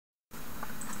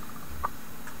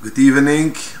Good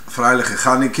evening, Freiliche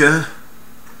Chanukah.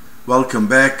 Welcome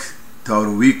back to our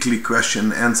weekly question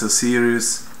and answer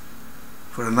series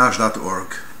for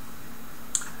Anash.org.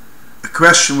 A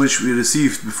question which we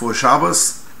received before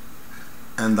Shabbos,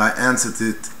 and I answered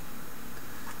it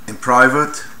in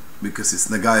private because it's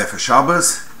Nagaya for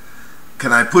Shabbos.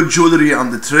 Can I put jewelry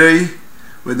on the tray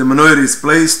where the menorah is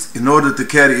placed in order to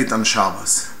carry it on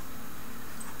Shabbos?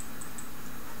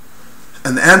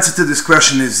 And the answer to this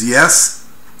question is yes.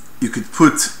 You could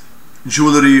put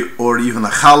jewelry or even a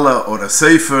challah or a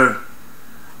sefer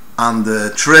on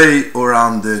the tray or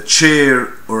on the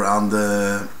chair or on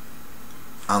the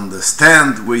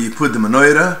stand where you put the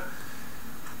menorah.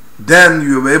 Then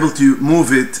you'll be able to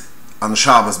move it on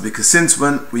Shabbos, because since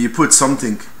when you put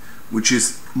something which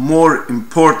is more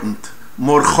important,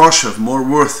 more choshev, more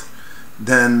worth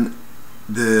than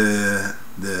the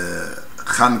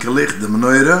Chanukah Licht, the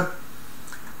menorah,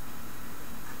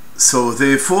 so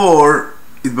therefore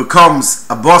it becomes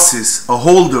a basis, a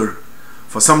holder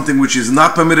for something which is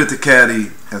not permitted to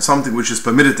carry and something which is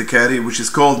permitted to carry, which is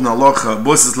called in halacha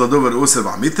basis ladover user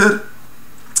v'amiter.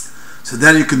 So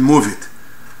then you can move it.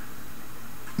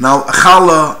 Now a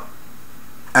challah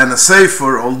and a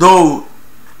sefer, although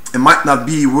it might not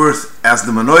be worth as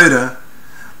the menorah,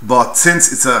 but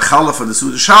since it's a challah for the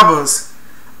Suda Shabbos,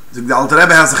 the Alter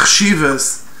Rebbe has a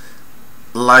chshivas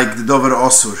like the dover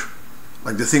osur,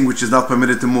 like the thing which is not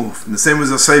permitted to move. And the same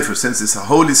with a sefer, since it's a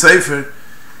holy sefer,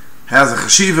 has a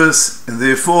chashivas, and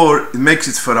therefore it makes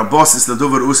it for a basis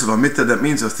ladover usav amita. That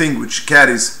means a thing which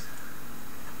carries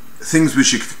things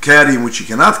which you can carry and which you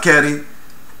cannot carry,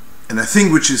 and a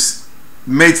thing which is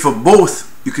made for both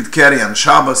you could carry on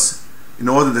Shabbos, in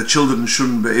order that children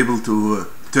shouldn't be able to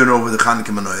turn over the Chanukah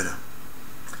menorah.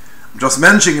 I'm just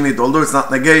mentioning it, although it's not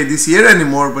negay this year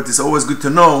anymore, but it's always good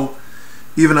to know.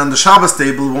 Even on the Shabbos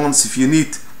table, once if you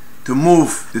need to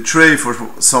move the tray for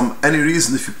any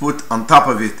reason, if you put on top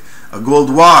of it a gold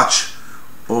watch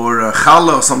or a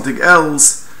challah or something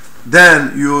else,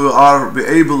 then you are be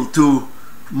able to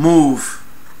move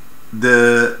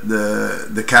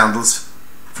the candles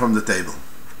from the table.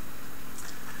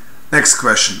 Next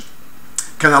question.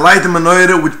 Can I light the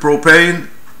menorah with propane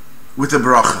with a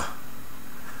bracha?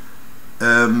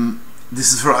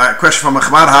 This is for a question from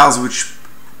Achbar Haas, which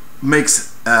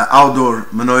makes outdoor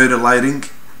menorah lighting,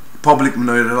 public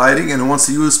menorah lighting, and who wants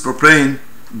to use propane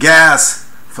gas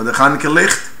for the Chanukah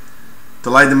Licht to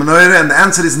light the menorah. And the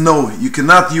answer is no, you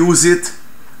cannot use it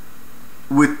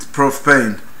with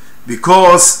propane,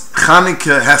 because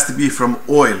Chanukah has to be from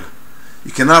oil.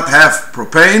 You cannot have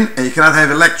propane and you cannot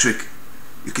have electric.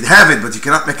 You can have it, but you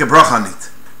cannot make a bracha on it.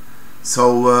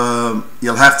 So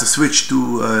you'll have to switch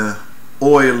to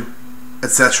oil,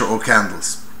 etc., or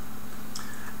candles.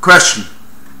 Question.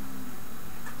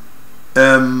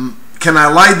 Can I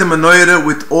light the menorah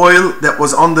with oil that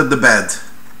was under the bed?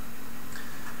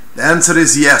 The answer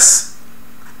is yes.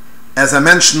 As I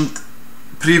mentioned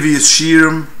previous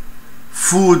shirim,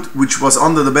 food which was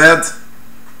under the bed,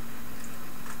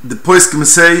 the poskim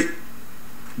say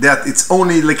that it's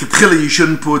only like a tchila, you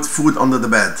shouldn't put food under the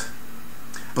bed.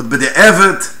 But by the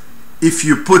evet, if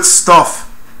you put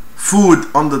food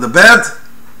under the bed,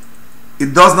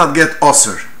 it does not get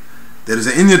osir. There is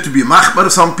an inyan to be machbar.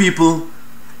 Some people,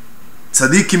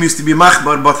 tzaddikim, used to be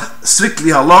machbar, but strictly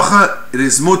halacha, it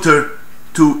is mutter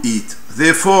to eat.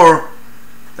 Therefore,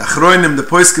 the Achronim, the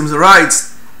poskim,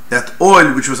 writes that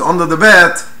oil which was under the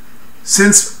bed,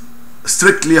 since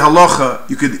strictly halacha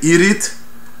you could eat it,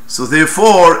 so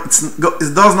therefore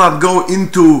it does not go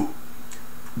into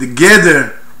the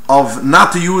gather of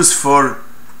not to use for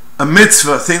a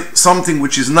mitzvah something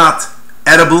which is not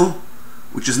edible,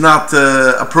 which is not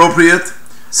appropriate.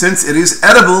 Since it is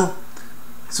edible,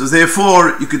 so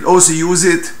therefore you could also use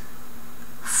it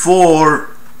for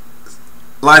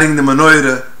lighting the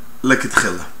menorah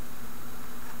leketchila.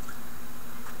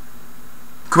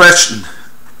 Question.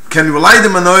 Can we light the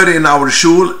menorah in our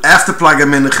shul after Plaga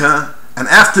Mincha, and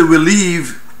after we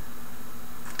leave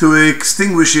to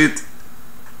extinguish it,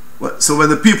 so when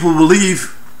the people will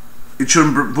leave, it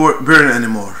shouldn't burn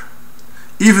anymore,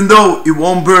 even though it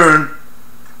won't burn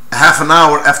a half an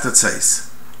hour after it says.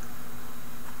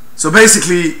 So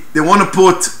basically they want to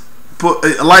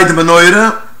light the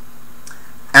menorah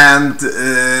and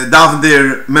daven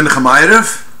there mincha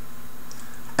ma'ariv,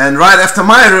 and right after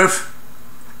ma'ariv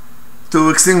to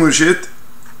extinguish it,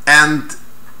 and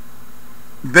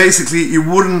basically it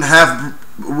won't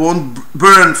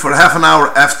burn for half an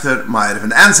hour after ma'ariv.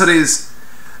 And the answer is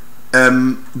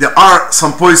there are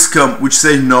some poskim which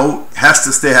say no, it has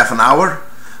to stay half an hour,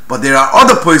 but there are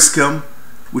other poskim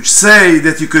which say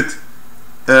that you could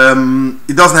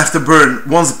it doesn't have to burn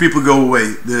once the people go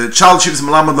away. The Chal Shivs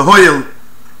Malamad Lahoyel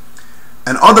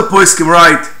and other poskim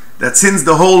write that since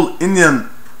the whole Indian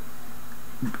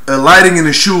lighting in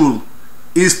a shul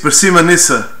is persima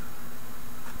nissa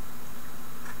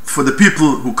for the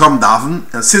people who come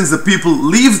daven, and since the people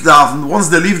leave daven, once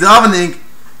they leave davening,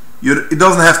 it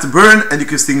doesn't have to burn and you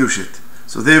can extinguish it.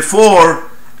 So therefore,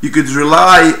 you could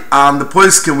rely on the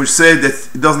poskim which say that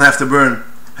it doesn't have to burn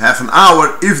half an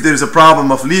hour. If there's a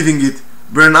problem of leaving it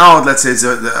burn out, let's say it's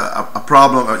a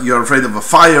problem, you're afraid of a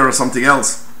fire or something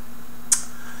else.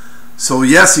 So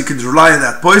yes, you could rely on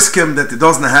that poskim that it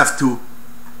doesn't have to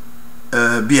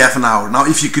be half an hour. Now,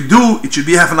 if you could do, it should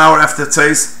be half an hour after it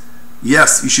says,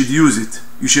 yes, you should use it.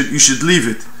 You should leave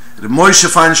it. The Moshe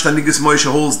Feinsteiniges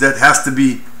Moshe holds that has to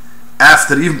be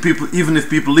after, even if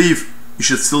people leave, you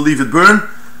should still leave it burn.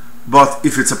 But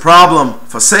if it's a problem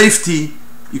for safety,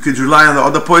 you could rely on the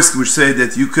other poskim which say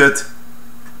that you could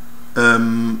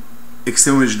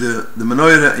extinguish the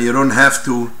menorah and you don't have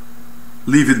to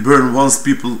leave it burn once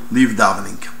people leave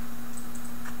davening.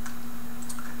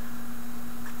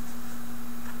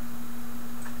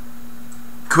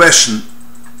 Question.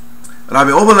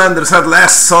 Rabbi Oberlander said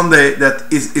last Sunday that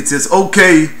it is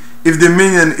okay if the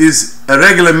minyan is a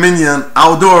regular minyan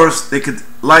outdoors, they could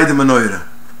light the menorah.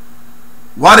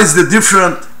 What is the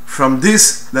difference from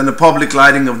this than the public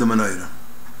lighting of the menorah?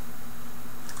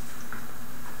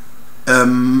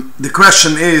 The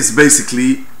question is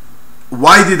basically,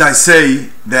 why did I say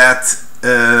that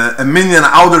a minyan,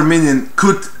 outer minyan,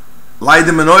 could light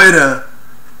the menorah?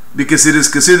 Because it is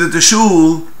considered a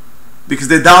shul, because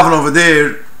they daven over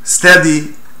there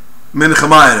steady mincha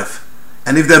ma'ariv.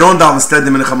 And if they don't daven steady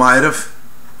mincha ma'ariv,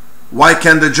 why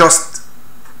can't they just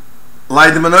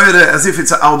light the menorah as if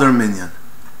it's an outer minyan?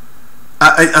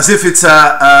 As if it's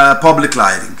a public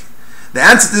lighting? The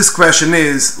answer to this question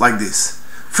is like this.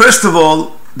 First of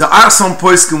all, there are some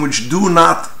poskim which do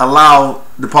not allow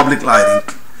the public lighting.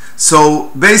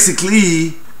 So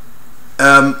basically,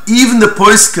 even the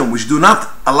poskim which do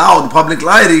not allow the public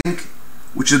lighting,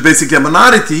 which is basically a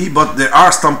minority, but there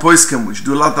are some poskim which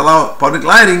do not allow public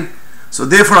lighting, so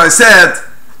therefore I said,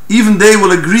 even they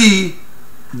will agree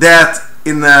that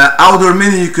in the outdoor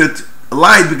minyan you could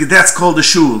light, because that's called a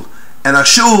shul. And a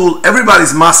shul,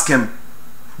 everybody's maskem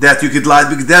that you could light,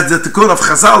 because that's the tikkun of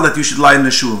Chazal that you should light in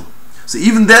a shul. So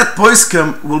even that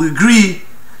poskim will agree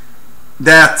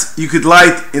that you could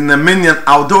light in a minyan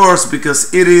outdoors,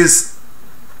 because it is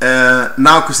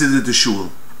now considered a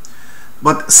shul.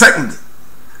 But second,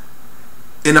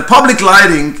 in a public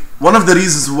lighting, one of the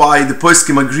reasons why the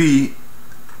poskim agree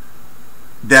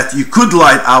that you could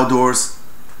light outdoors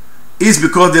is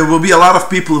because there will be a lot of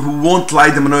people who won't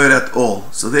light the menorah at all.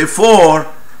 So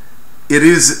therefore, it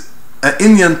is an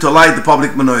inyan to light the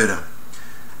public menorah.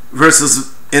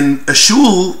 Versus in a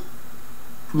shul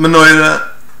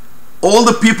menorah, all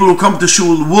the people who come to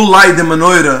shul will light the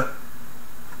menorah,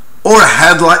 or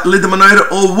had lit the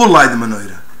menorah, or will light the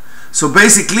menorah. So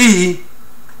basically,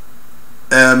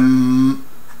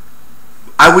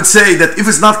 I would say that if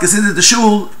it's not considered a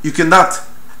shul, you cannot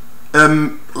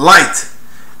light.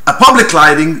 A public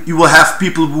lighting, you will have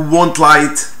people who won't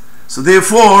light. So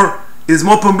therefore, it is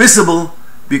more permissible,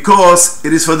 because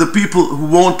it is for the people who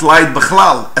won't light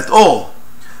b'chlal at all.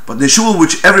 But the shul,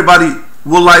 which everybody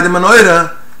will light the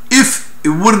menorah, if it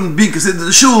wouldn't be considered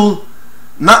a shul,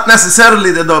 not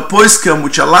necessarily that the poskim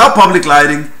which allow public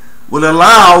lighting will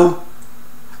allow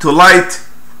to light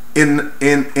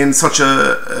in such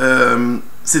a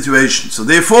situation. So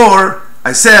therefore,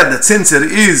 I said that since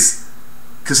it is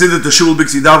considered the shul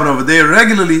because you daven over there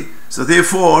regularly, so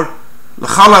therefore,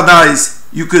 l'chal hadais,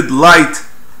 you could light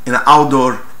in an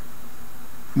outdoor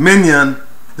minyan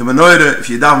the menorah if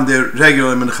you daven there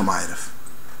regularly mincha ma'ariv.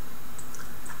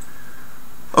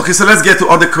 Okay, so let's get to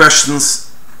other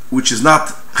questions which is not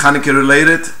Chanukah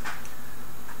related.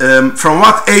 From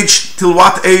what age till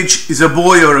what age is a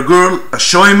boy or a girl a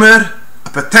shomer, a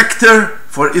protector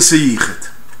for Issa Yichud?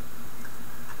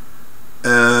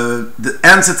 The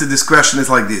answer to this question is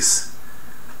like this.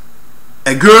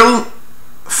 A girl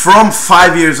from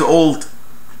 5 years old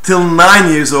till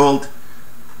 9 years old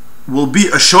will be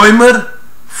a shomer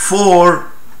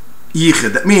for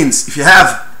Yichud. That means if you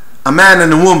have a man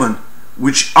and a woman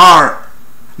which are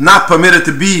not permitted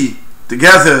to be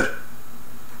together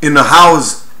in a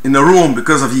house, in a room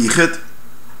because of Yichud,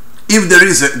 if there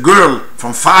is a girl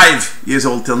from 5 years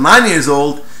old till 9 years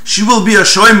old, she will be a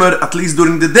shomer at least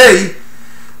during the day,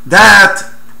 that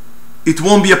it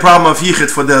won't be a problem of Yichud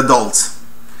for the adults.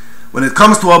 When it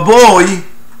comes to a boy,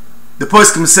 the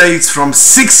poskim say it's from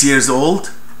 6 years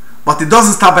old, but it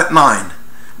doesn't stop at 9.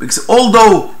 Because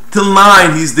although till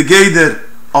 9 he's the Geder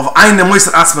of eine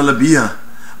Moiser Atzma Labia.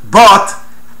 But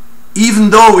even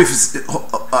though if it's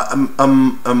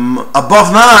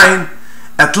above 9,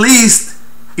 at least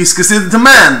is considered a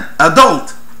man,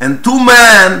 adult, and two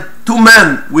men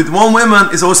with one woman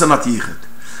is also not yichud.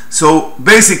 So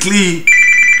basically,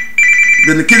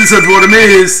 the Nekidus Advorim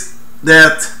is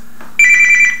that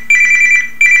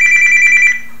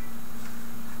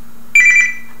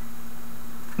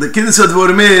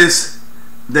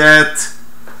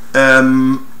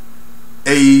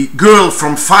a girl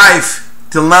from 5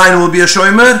 till 9 will be a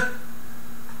shomer,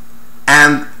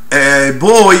 and a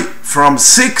boy from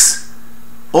 6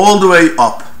 all the way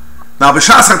up. Now,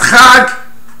 b'shas Chag,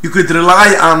 you could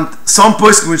rely on some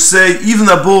poskim which say even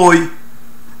a boy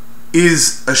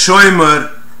is a shomer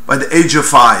by the age of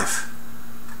 5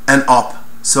 and up.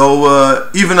 So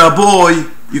even a boy,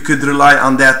 you could rely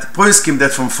on that poskim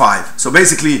that from 5. So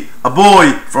basically, a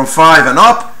boy from 5 and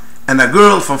up, and a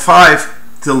girl from 5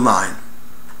 till 9.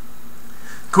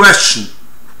 Question: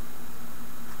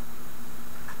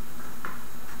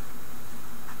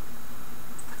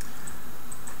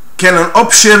 can an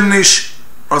opschernish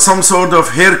or some sort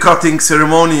of haircutting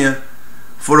ceremony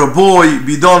for a boy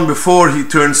be done before he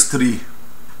turns 3?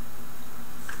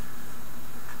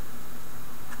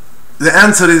 The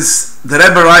answer is, the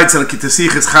Rebbe writes in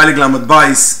Kitasiches Heilig Lamed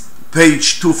Bais,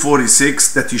 page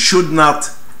 246, that you should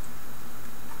not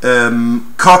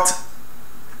cut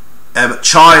a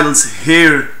child's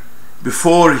hair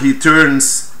before he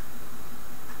turns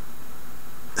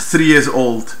 3 years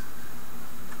old.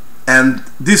 And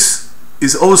this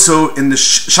is also in the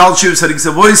Shal Shiv Sadik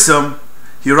Zavoisam.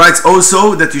 He writes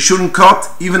also that you shouldn't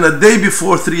cut, even a day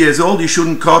before 3 years old, you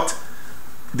shouldn't cut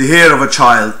the hair of a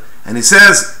child. And he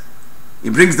says, he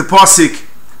brings the pasuk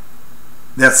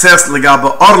that says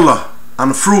Legaba Orla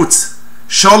on fruits,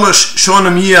 Shalosh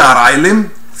Shonim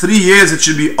Arailim, 3 years it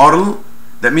should be Orl.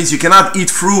 That means you cannot eat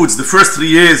fruits the first 3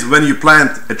 years when you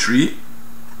plant a tree.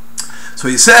 So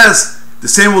he says the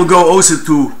same will go also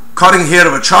to cutting hair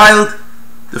of a child.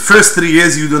 The first 3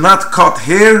 years you do not cut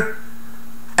hair,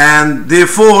 and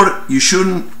therefore you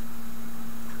shouldn't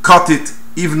cut it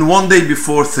even 1 day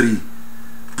before 3.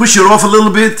 Push it off a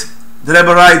little bit, the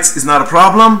Rebbe writes, is not a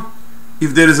problem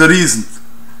if there is a reason.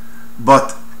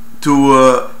 But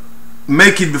to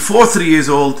make it before 3 years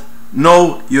old,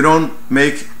 no, you don't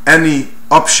make any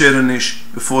opscherenish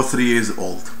before 3 years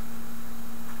old.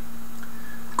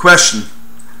 Question: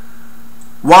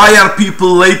 why are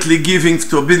people lately giving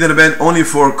to a bidden ben only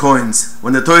 4 coins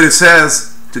when the Torah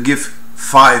says to give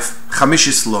 5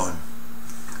 chamishis loan?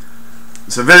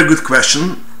 It's a very good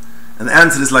question, and the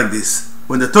answer is like this: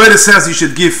 when the Torah says you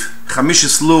should give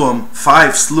chamishis loan,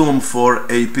 5 slum for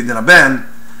a bidden ben,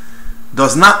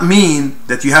 does not mean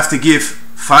that you have to give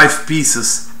 5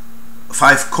 pieces,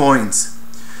 5 coins.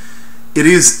 It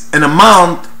is an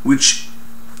amount which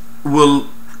will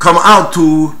come out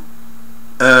to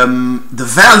the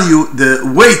value, the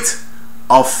weight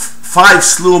of 5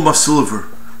 slum of silver,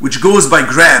 which goes by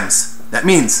grams. That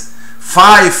means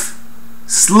 5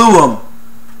 slum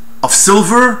of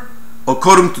silver,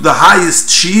 according to the highest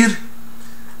shear,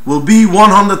 will be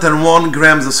 101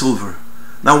 grams of silver.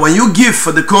 Now, when you give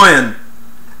for the coin,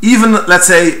 even let's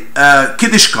say a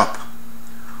Kiddush cup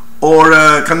or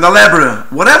a candelabra,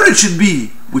 whatever it should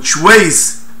be, which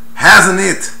weighs, has in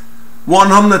it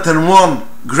 101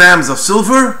 grams of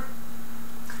silver,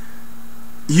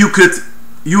 you could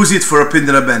use it for a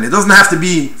pindra ben. It doesn't have to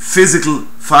be physical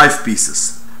 5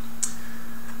 pieces.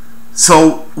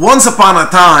 So once upon a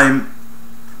time,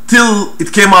 till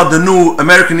it came out the new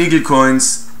American Eagle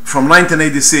coins from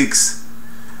 1986,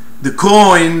 the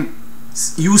coin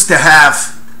used to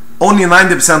have only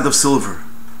 90% of silver.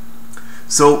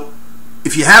 So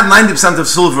if you had 90% of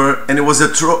silver and it was a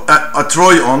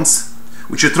troy ounce,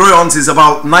 which a troy ounce is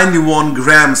about 91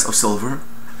 grams of silver,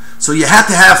 so you had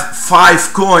to have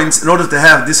 5 coins in order to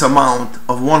have this amount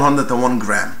of 101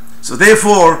 gram. So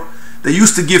therefore, they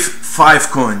used to give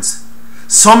 5 coins.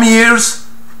 Some years,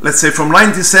 let's say from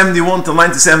 1971 to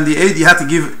 1978, you had to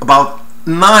give about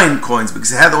 9 coins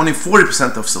because it had only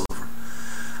 40% of silver.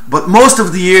 But most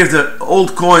of the years, the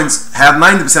old coins had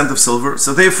 90% of silver.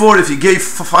 So therefore, if you gave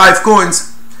 5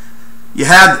 coins, you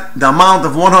had the amount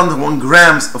of 101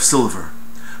 grams of silver.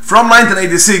 From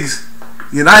 1986,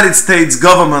 the United States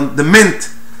government, the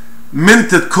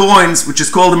minted coins, which is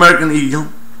called American Eagle,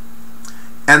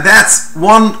 and that's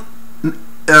 1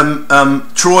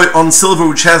 troy on silver,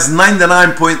 which has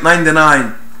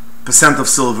 99.99% of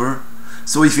silver.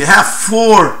 So if you have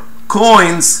 4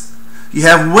 coins, you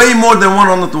have way more than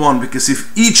 101, because if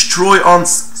each troy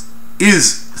ounce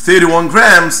is 31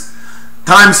 grams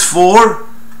times 4,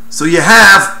 So you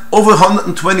have over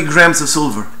 120 grams of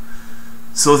silver.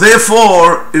 So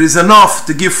therefore, it is enough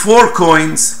to give 4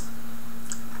 coins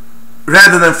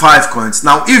rather than 5 coins.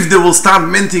 Now, if they will start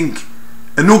minting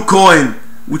a new coin,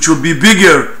 which will be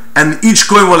bigger, and each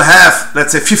coin will have,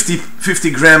 let's say,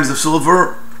 50 grams of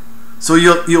silver, so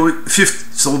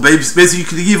so basically you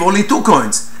could give only 2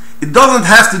 coins. It doesn't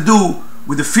have to do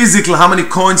with the physical, how many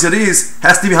coins it is. It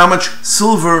has to be how much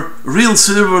silver, real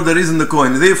silver, there is in the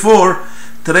coin. Therefore,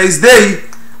 today's day,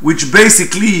 which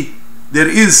basically there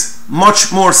is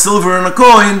much more silver in a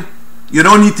coin, you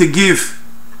don't need to give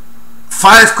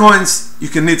 5 coins, you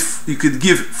could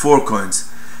give 4 coins.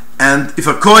 And if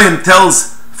a coin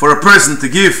tells for a person to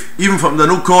give, even from the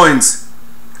new coins,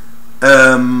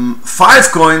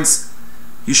 5 coins,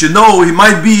 you should know it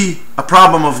might be a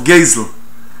problem of gezel.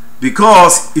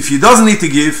 Because if he doesn't need to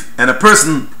give, and a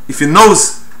person, if he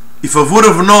would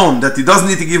have known that he doesn't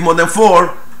need to give more than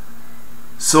 4,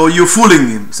 so you're fooling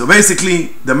him. So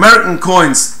basically, the American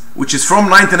coins, which is from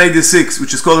 1986,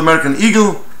 which is called American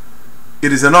Eagle,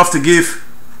 it is enough to give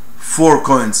 4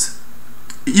 coins.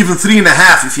 Even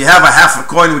 3.5, if you have a half a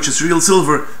coin which is real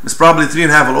silver, it's probably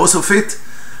 3.5 will also fit,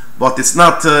 but it's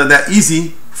not that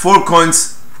easy. 4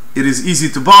 coins, it is easy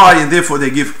to buy, and therefore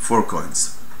they give 4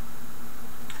 coins.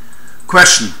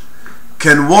 Question: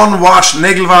 can one wash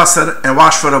Negelwasser and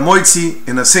wash for a moitzi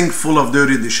in a sink full of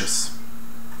dirty dishes?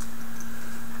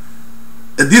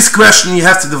 This question you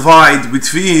have to divide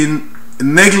between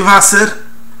Negelwasser,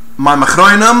 Mayim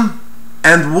Achronim,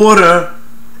 and water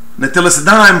Netilas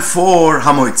Yadayim for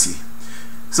Hamoitzi.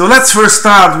 So let's first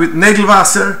start with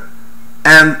Negelwasser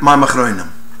and Mayim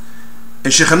Achronim.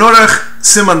 In Shulchan Aruch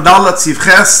Siman Dalet Siv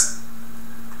Ches,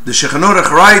 the Shulchan Aruch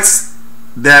writes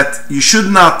that you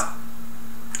should not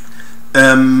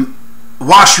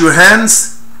wash your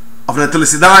hands of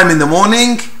Netilas Yadayim in the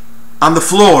morning on the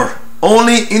floor,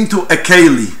 only into a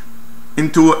keli,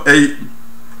 into a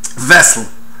vessel.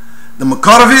 The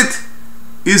makar of it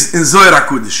is in Zohar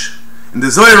HaKudosh. And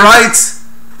the Zohar writes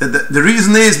that the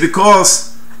reason is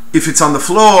because if it's on the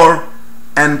floor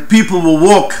and people will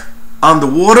walk on the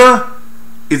water,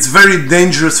 it's very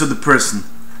dangerous for the person.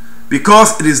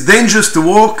 Because it is dangerous to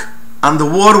walk on the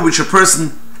water which a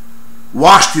person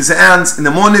washed his hands in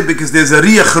the morning, because there's a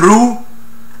riyach ru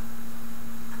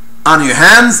on your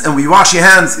hands, and when you wash your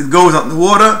hands it goes on the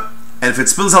water, and if it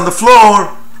spills on the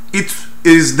floor it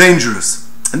is dangerous.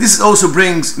 And this also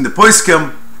brings in the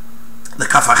poskim, the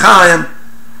Kaf HaChaim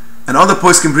and other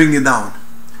poskim bring it down.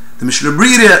 The Mishnah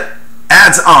Brura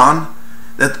adds on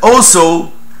that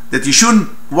also that you shouldn't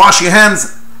wash your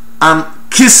hands on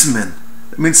kismen,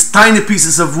 it means tiny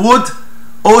pieces of wood,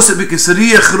 also because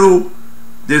riyach ru,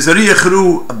 there's a riyach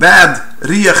ru, a bad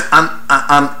riyach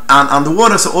on the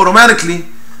water, so automatically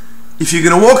if you're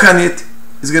going to walk on it,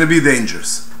 it's going to be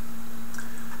dangerous.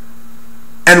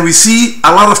 And we see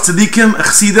a lot of tzaddikim,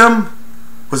 chasidim,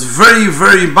 was very,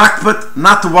 very makpid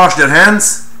not to wash their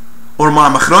hands or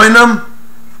Mayim Achronim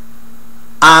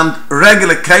and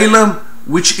regular kelim,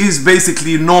 which is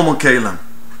basically normal kelim.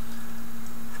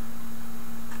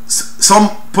 Some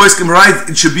poskim write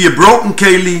it should be a broken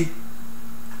keli.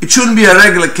 It shouldn't be a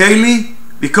regular keli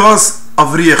because of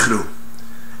riyach ru.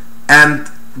 And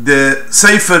the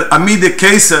Sefer Amida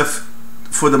Kesef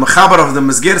for the Mechaber of the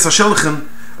Mesgeres HaShulchan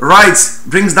writes,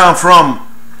 brings down from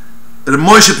the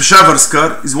Moshe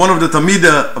Peshavarskar, is one of the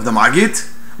Tamida of the Magid,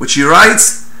 which he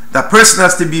writes that person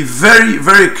has to be very,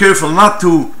 very careful not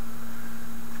to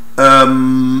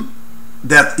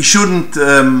that he shouldn't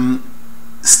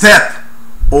step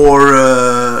or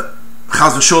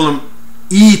Chaz v'Sholem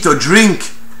eat or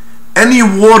drink any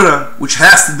water which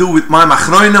has to do with Mayim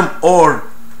Achronim or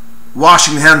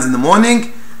washing hands in the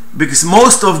morning, because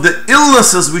most of the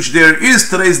illnesses which there is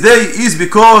today's day is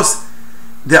because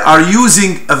they are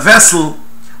using a vessel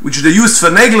which they use for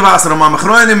Negelwasser or Mayim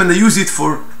Achronim, and they use it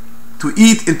to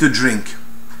eat and to drink.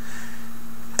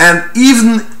 And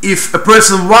even if a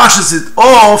person washes it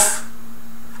off,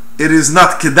 it is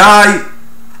not kedai,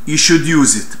 you should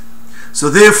use it. So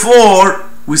therefore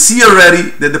we see already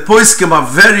that the poskim are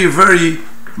very, very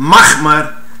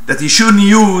machmar that you shouldn't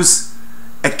use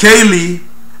a keli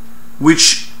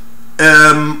which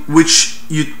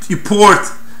you poured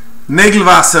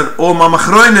Negelwasser or Mayim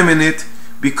Achronim in it,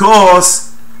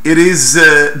 because it is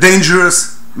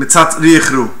dangerous mitzat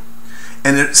riyach ru.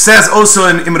 And it says also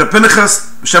in Imre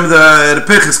Pinchas, B'Shem the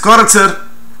Pinchas Koretzer,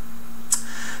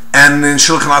 and in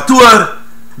Shulchan Aruch,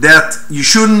 that you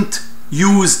shouldn't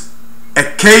use a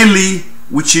keli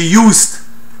which you used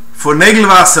for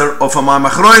Negelwasser or for Mayim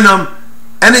Achronim,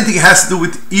 anything has to do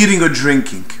with eating or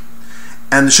drinking.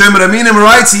 And the Shomer Aminim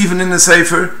writes even in the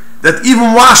Sefer that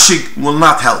even washing will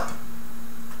not help.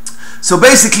 So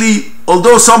basically,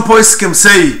 although some poskim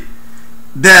say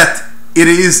that it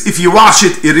is, if you wash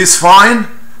it, it is fine,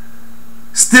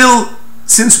 still,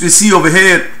 since we see over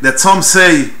here that some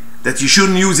say that you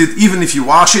shouldn't use it even if you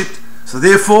wash it, so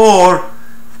therefore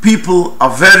people are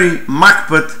very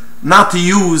makpet not to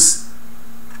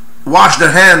wash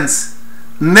their hands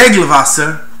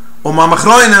Negelwasser or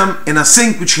mamachroinem in a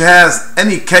sink which has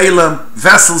any kalim,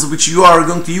 vessels which you are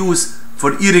going to use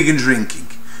for eating and drinking.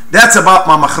 That's about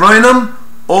mamachroinem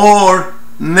or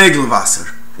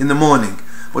Negelwasser in the morning.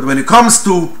 But when it comes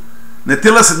to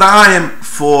netilas adayim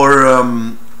for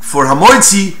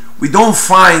hamoitzi, we don't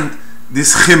find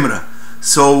this chimra.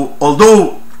 So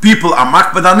although people are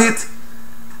makbet on it,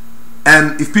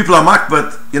 and if people are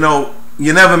makbet,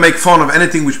 you never make fun of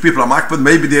anything which people are makbet.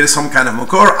 Maybe there is some kind of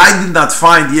makor. I did not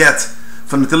find yet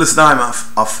from netilas adayim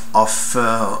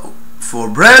for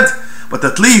bread, but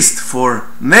at least for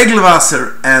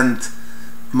negelwasser and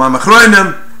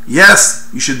mamachroinem, yes,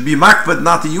 you should be makbet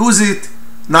not to use it,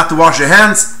 not to wash your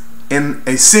hands in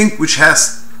a sink which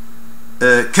has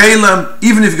kalim,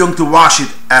 even if you're going to wash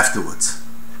it afterwards.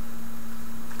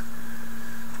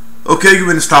 Okay, we're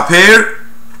going to stop here,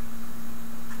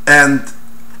 and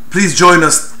please join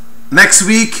us next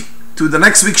week to the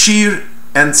next week's shir,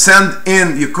 and send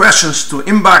in your questions to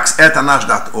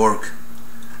inbox@anash.org.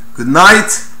 Good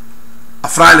night, a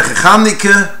freiliche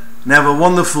Chaneke, and have a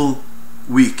wonderful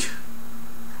week.